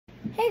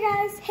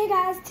Hey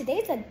guys,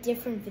 today's a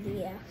different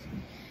video.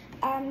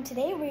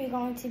 Today we're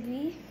going to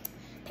be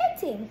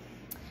painting.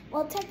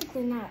 Well,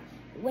 technically not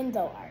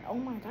window art. Oh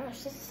my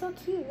gosh, this is so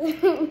cute.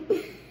 We're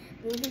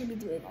going to be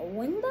doing a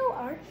window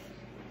art,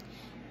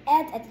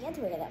 and at the end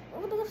we're going to have a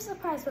little bit of a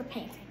surprise for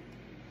painting.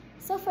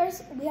 So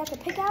first, we have to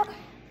pick out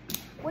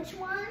which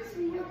ones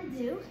we want to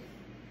do.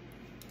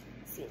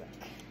 Let's see,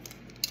 look.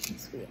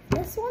 So we have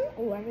this one.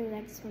 Oh, I really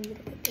like this one. We're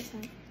going to pick this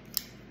one.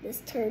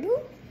 This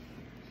turtle.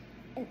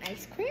 An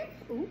ice cream,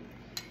 ooh,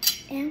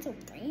 and a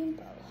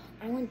rainbow.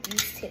 I want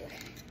these two.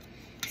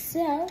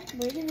 So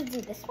we're gonna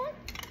do this one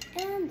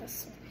and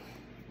this one.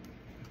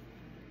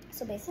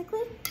 So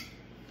basically,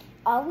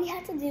 all we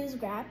have to do is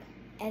grab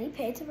any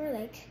page of our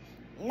lake,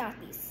 not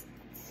these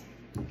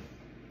ones.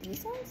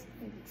 These ones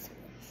and these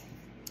ones.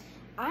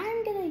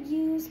 I'm gonna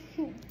use,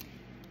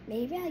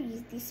 maybe I'll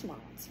use these small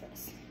ones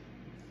first.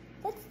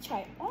 Let's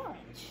try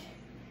orange.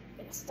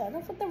 We're gonna start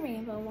off with the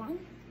rainbow one.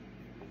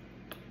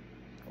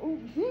 Ooh.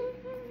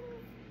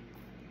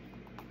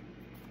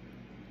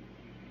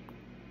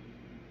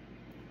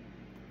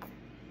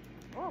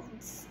 Oh,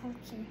 it's so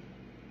cute.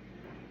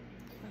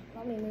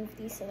 Let me move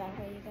these so that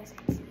way you guys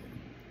can see.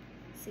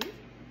 See?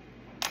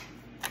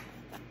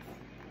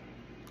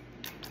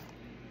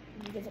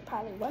 You guys are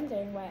probably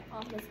wondering why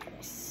all this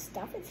other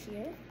stuff is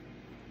here.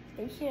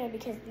 They're here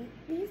because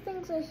these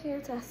things are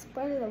here to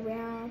spread it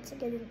around, to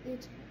get in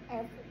each and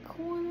every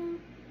corner.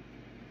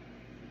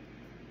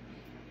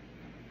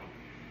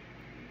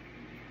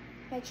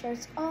 Make sure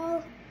it's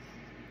all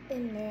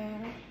in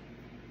there.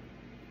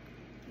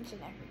 Each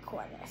and every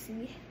corner,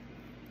 see?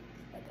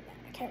 Look at that.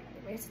 I can't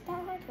really raise it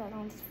that hard because I don't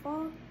want it to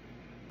fall.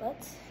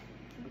 But,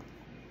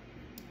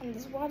 and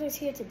this water's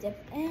here to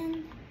dip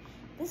in.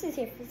 This is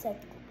here for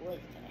like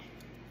later.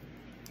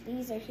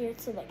 These are here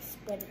to like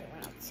spread it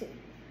around too.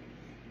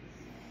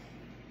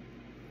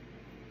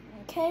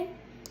 Okay,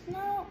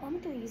 now I'm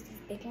gonna use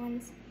these big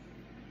ones.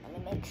 Let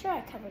me make sure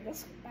I cover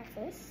this back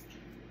first.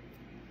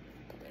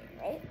 Put it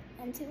right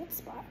into its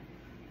spot.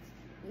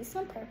 Use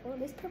some purple.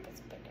 This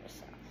purple's bigger,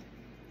 so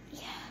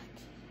yeah.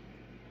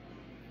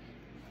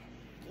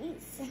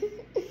 Jeez.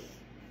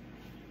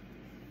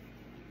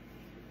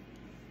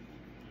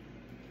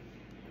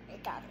 I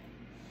got it.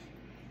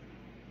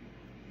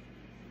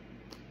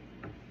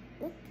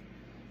 Look.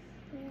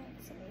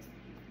 Like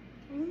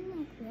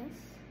this.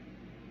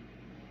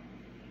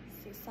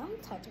 See,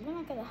 sometimes we're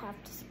not gonna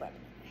have to spread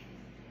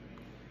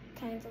it.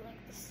 Kind of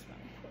like this one.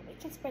 Well, we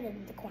can spread it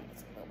in the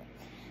corners a little bit.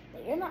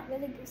 But you're not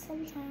really good.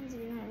 Sometimes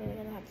you're not really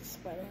gonna have to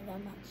spread it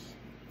that much.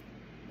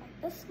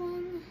 Like this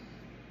one,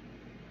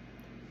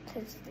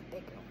 because the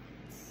bigger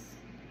ones.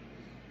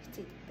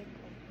 See the big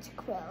ones. You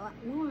put a lot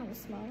more on the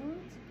small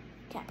ones.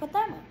 Can't put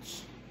that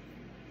much.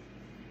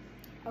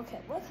 Okay,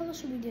 what color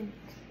should we do?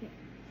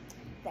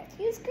 Let's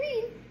use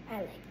green.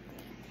 I like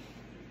green.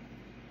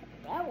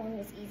 That one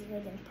was easier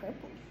than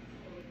purple.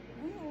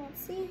 Oh,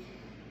 let's see.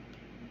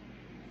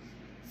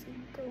 See,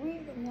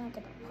 green. I'm not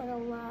gonna put a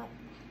lot.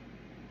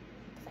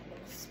 I'm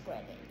gonna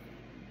spread it.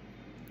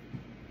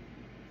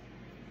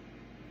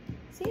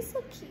 See, it's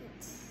so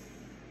cute.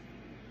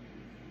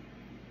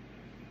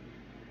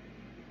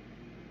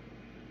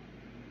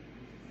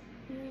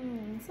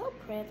 So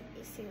pretty.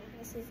 See,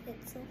 this is it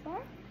so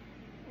far.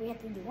 We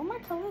have to do one more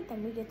color,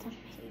 then we get to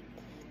paint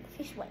the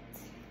fish white.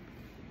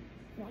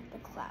 Like the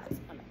clouds.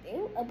 I'm gonna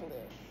do a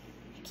blue.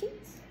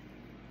 Cute.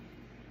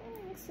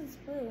 This is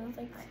blue. I was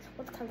like,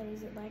 what color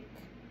is it like?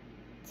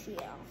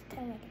 Teal,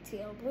 kind of like a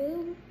teal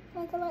blue,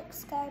 like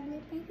sky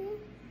blue maybe.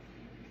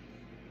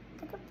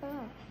 Look at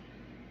that.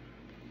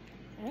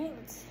 Alright,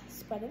 let's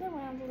spread it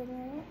around a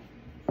little.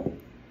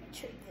 Make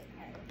sure you get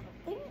our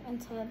thing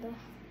into the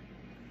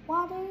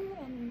water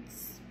and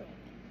spread it.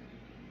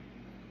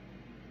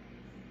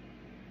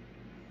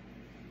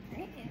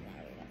 Alright, and now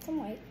we got some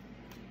white.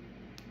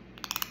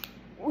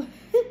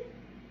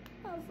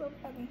 That was so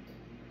funny.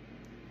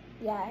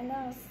 Yeah, I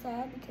know it's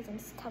sad because I'm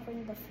just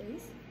covering the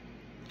face.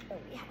 But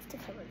we have to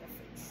cover the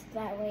face.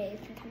 That way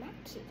it can come out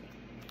cute.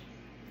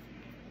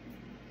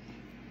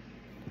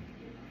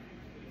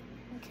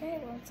 Okay,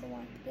 well, so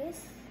like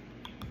this.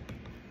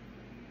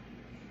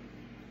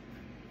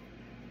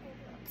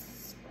 Let's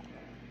spread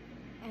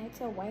it. And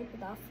it's a white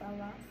without a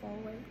lot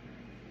forward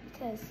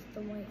because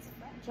the white's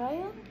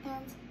fragile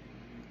and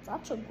it's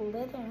also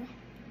glitter.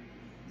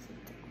 So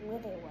it's a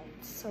glitter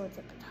white, so it's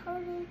a bit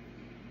harder.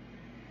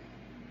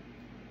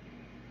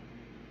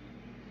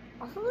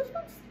 Also, this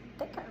one's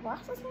thicker. Why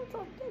is this one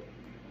so thick?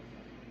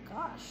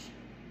 Gosh.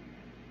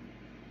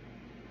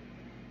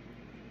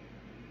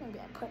 Maybe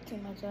I put too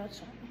much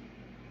action.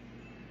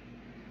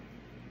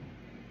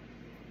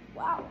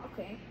 Wow,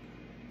 okay.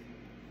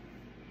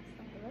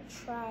 So I'm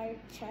gonna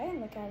try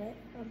and look at it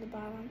on the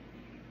bottom.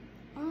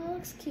 Oh, it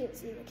looks cute.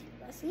 See, look,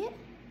 let's see it.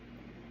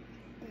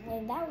 And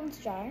when that one's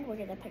drying, we're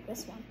gonna pick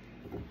this one.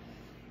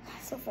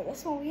 So for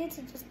this one, we had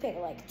to just pick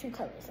like two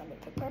colors. I'm gonna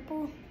pick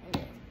purple and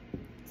blue.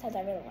 Since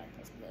I really like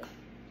this blue.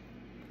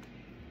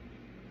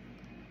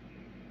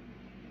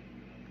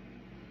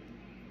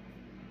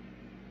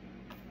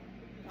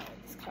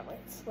 cover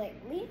it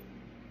slightly.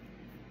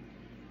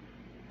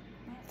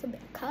 It's a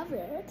bit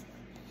covered.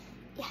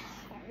 Yeah,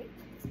 alright,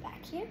 put this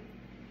back here.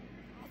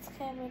 Let's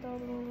cover it a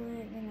little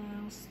bit, you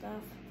know,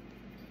 stuff.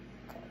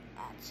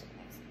 Actually,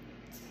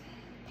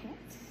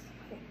 pants.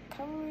 Okay,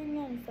 covering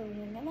it and filling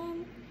it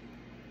in.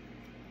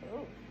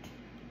 Oh.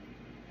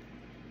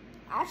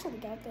 I actually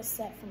got this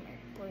set for my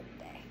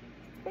birthday.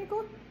 Pretty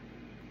cool.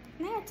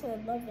 And I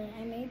actually love it.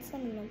 I made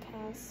some in the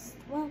past,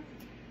 well,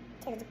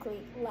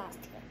 technically last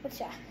year, but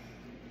yeah.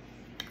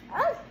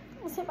 Oh,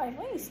 almost hit my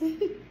face. I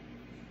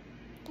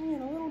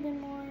need a little bit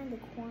more in the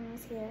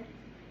corners here.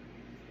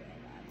 Yeah,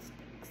 that's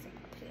fix it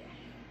up here.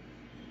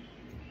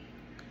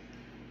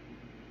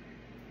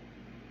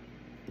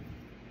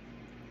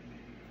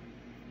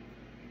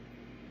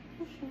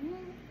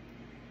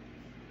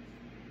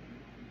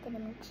 Gonna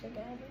make sure I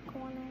get every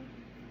corner.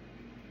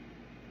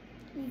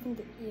 Even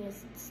the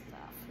ears and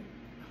stuff.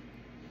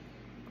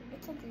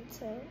 It's a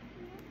detail.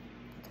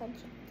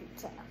 Attention to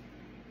detail.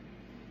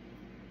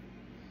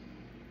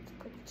 It's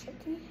pretty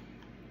tricky.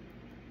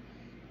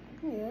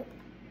 Yep.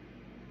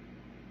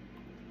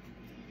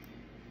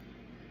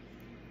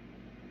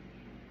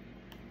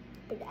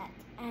 But that,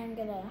 I'm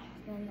gonna,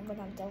 when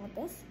I'm done with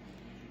this,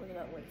 we're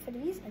gonna wait for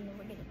these, and then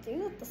we're gonna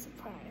do the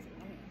surprise in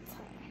the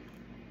meantime.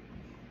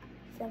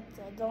 Since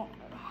I don't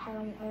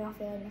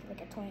feel like make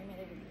like a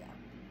 20-minute video.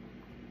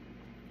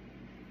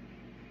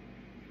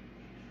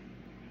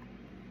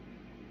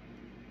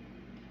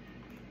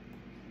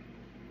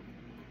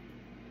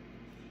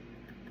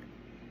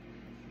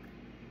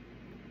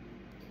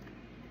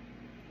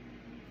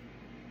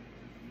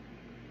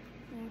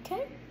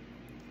 Okay,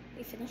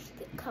 we finished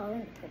the color in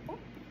the purple.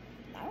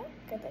 Now,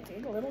 gotta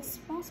do the little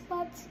small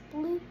spots,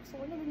 blue. So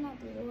we're gonna not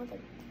do a little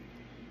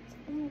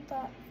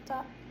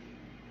dot,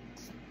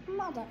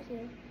 small dot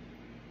here.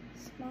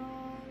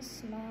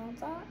 Small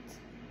dot.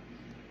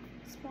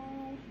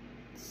 Small.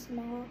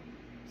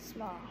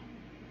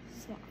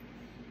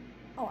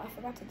 Oh, I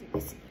forgot to do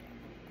this here.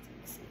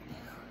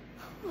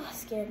 Oh, that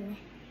scared me.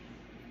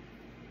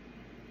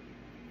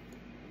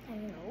 I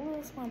need a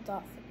little small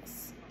dot for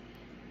this.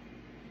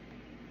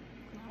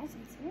 Now it's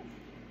easy.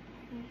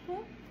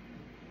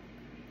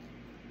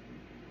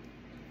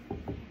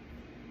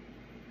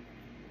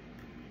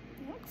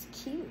 Looks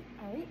cute.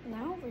 Alright,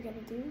 now we're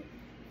gonna do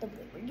the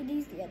blue. We're gonna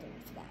use the other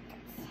one for that,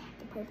 guys.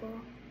 The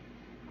purple.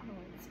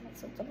 Let's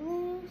mix up the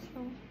blue. So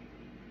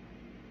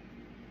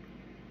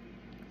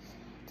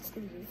just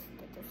gonna use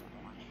the different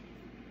one.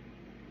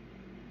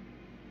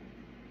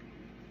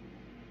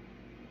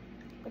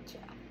 But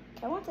yeah,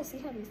 I want to see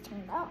how these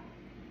turned out.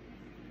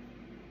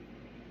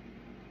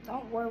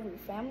 Don't worry,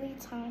 family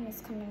time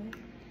is coming.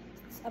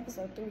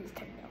 Episode 3 is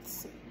coming out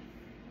soon.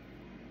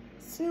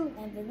 Soon,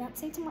 and did not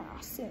say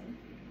tomorrow, soon.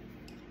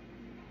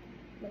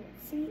 But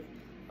let's see.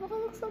 Oh, it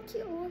looks so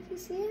cute. You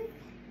see it?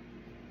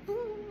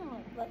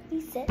 Oh, but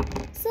we said.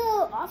 So,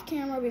 off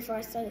camera, before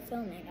I started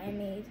filming, I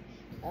made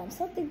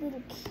something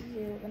little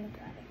cute. Let me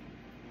grab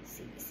it.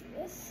 See this?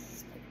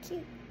 It's pretty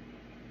cute.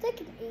 It's like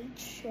an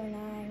H or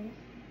 9.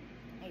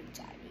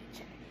 H-I.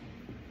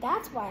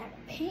 That's why I have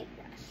a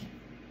paintbrush.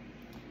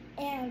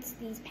 And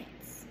these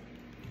paints.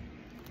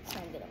 So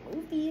I'm gonna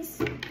move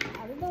these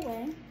out of the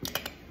way.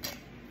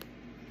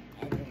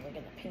 And then we're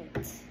gonna paint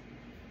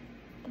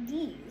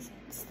these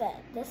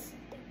instead. This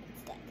thing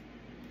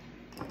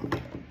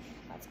instead.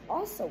 That's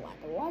also why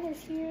the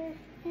water's here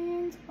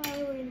and why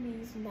we're gonna be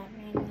using that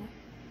mainly.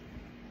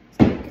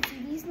 So you can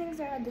see these things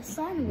are on the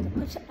side. I'm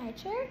gonna push up my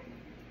chair.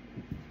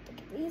 Look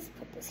at these,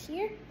 put this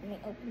here. Let me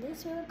open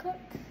this real quick.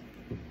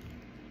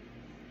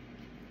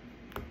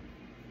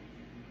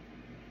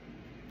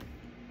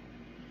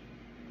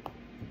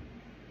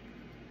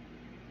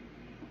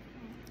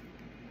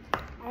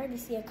 I already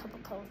see a couple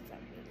colors that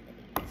I'm really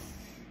gonna use.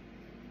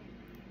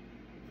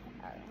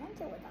 Alright, I'm gonna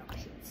do it without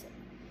painting.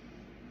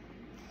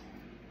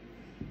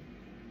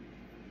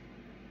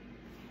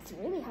 It's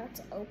really hard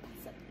to open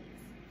some of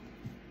these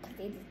because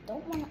they just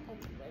don't want to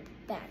open with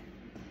bats.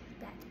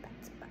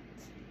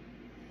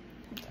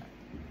 Okay.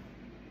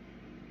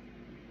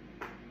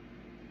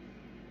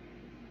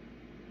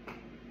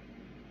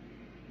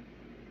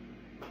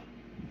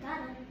 Got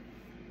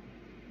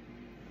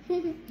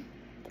it.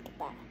 Look at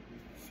that.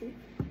 See?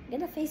 I'm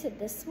gonna face it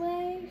this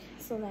way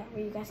so that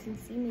way you guys can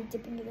see me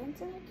dipping it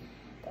into it.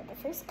 But the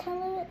first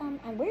color,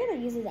 and we're gonna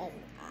use it as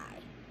an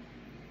eye.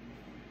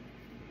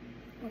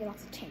 We're gonna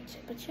also change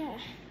it, but yeah.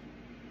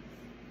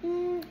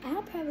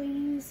 I'll probably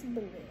use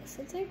blue.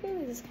 So it's like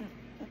really just kind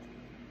of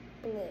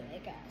blue, I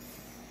guess.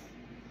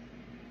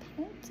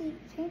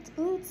 Paint.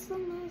 Ooh, it's so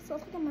nice. It's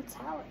like a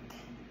metallic.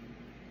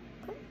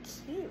 Pretty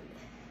cute.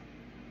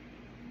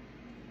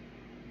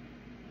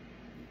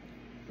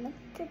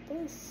 Look at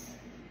this.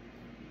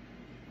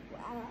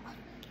 Wow.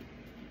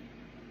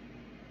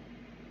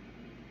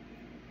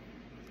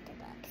 Look at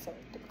that. So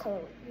the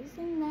color we're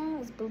using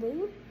now is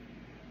blue.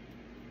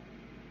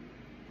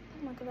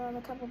 Look at all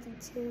the couple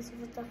details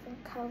with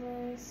different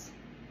colors.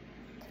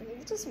 Okay,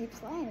 we'll just be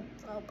playing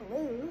with all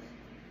blue.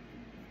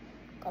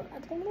 Got a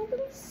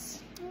little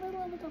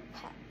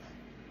pep.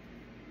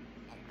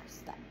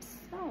 steps.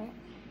 Alright.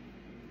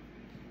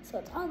 So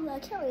it's all I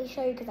can't really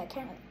show you because I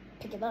can't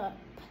pick it up.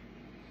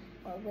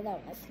 Or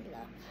without messing it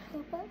up.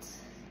 But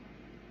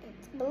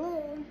it's blue.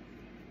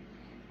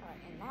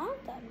 Alright, and now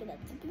I'm gonna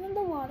dip it in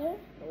the water.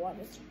 The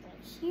water's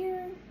right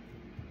here.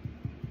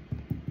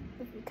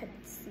 If you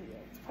couldn't see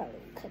it, probably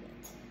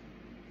couldn't.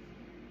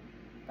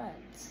 But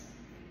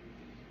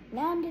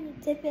now I'm gonna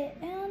dip it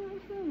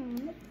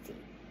and let's see.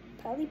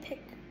 Probably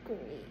pick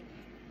green.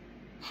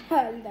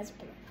 You guys are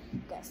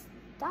gonna guess.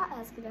 That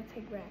is gonna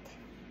pick red.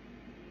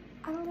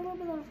 And a little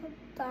bit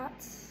of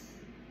dots.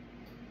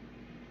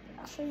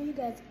 I'll show you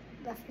guys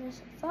the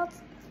finished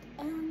results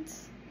and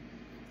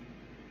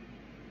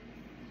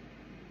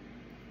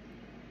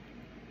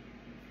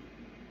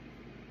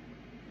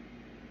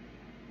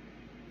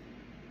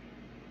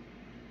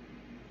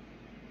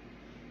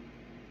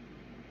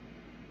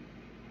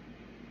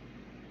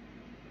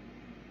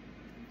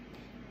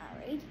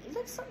alright, it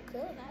looks so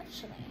good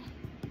actually.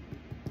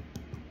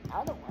 The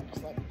other one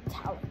is like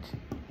metallic.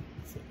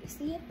 See, you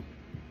see it?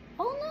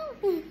 Oh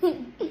no!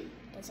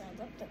 Guess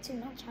I looked at too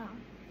much, huh?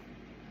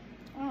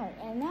 Alright,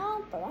 and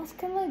now the last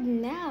color,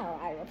 now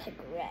I will pick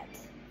red.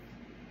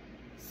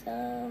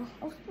 So,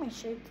 I'll put my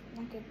shirt to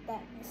not get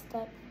that messed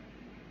up.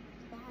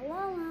 La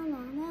la la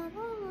la la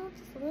la,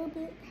 just a little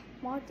bit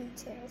more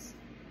details.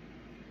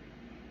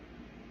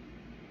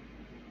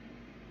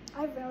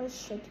 I have really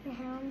shaky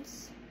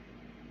hands.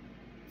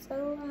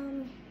 So,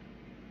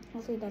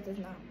 hopefully that does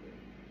not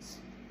lose.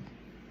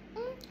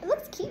 It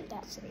looks cute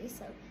actually,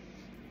 so.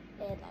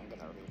 And I'm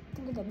gonna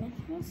leave the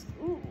minutes.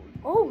 Ooh,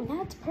 oh,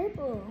 now it's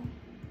purple.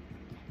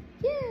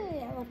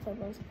 Yay, I love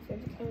purple. It's my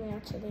favorite color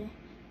actually.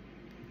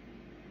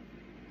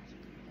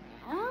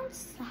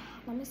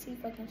 Let me see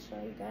if I can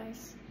show you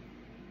guys.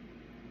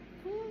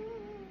 Let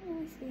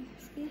me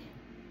see.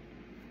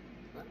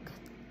 Look,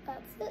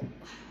 that's it.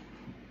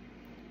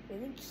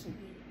 Really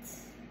cute.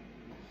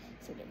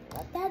 So we're gonna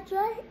let that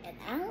dry and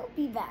I'll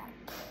be back.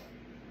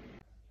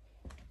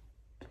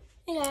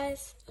 Hey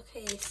guys,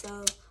 okay,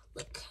 so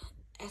look,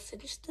 I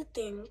finished the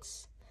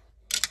things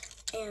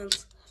and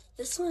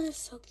this one is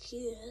so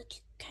cute. You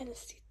can kind of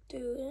see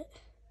through it.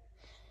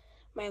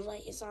 My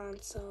light is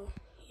on, so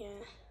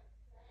yeah.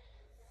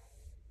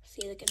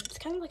 See, like it's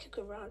kind of like a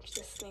garage.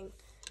 This thing.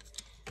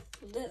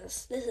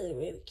 This is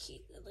really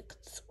cute. Look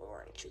at this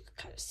orange. You can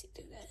kind of see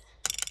through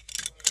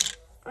that.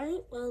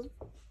 Alright, well,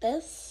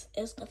 this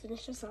is the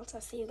finished results.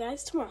 I'll see you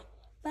guys tomorrow.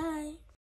 Bye.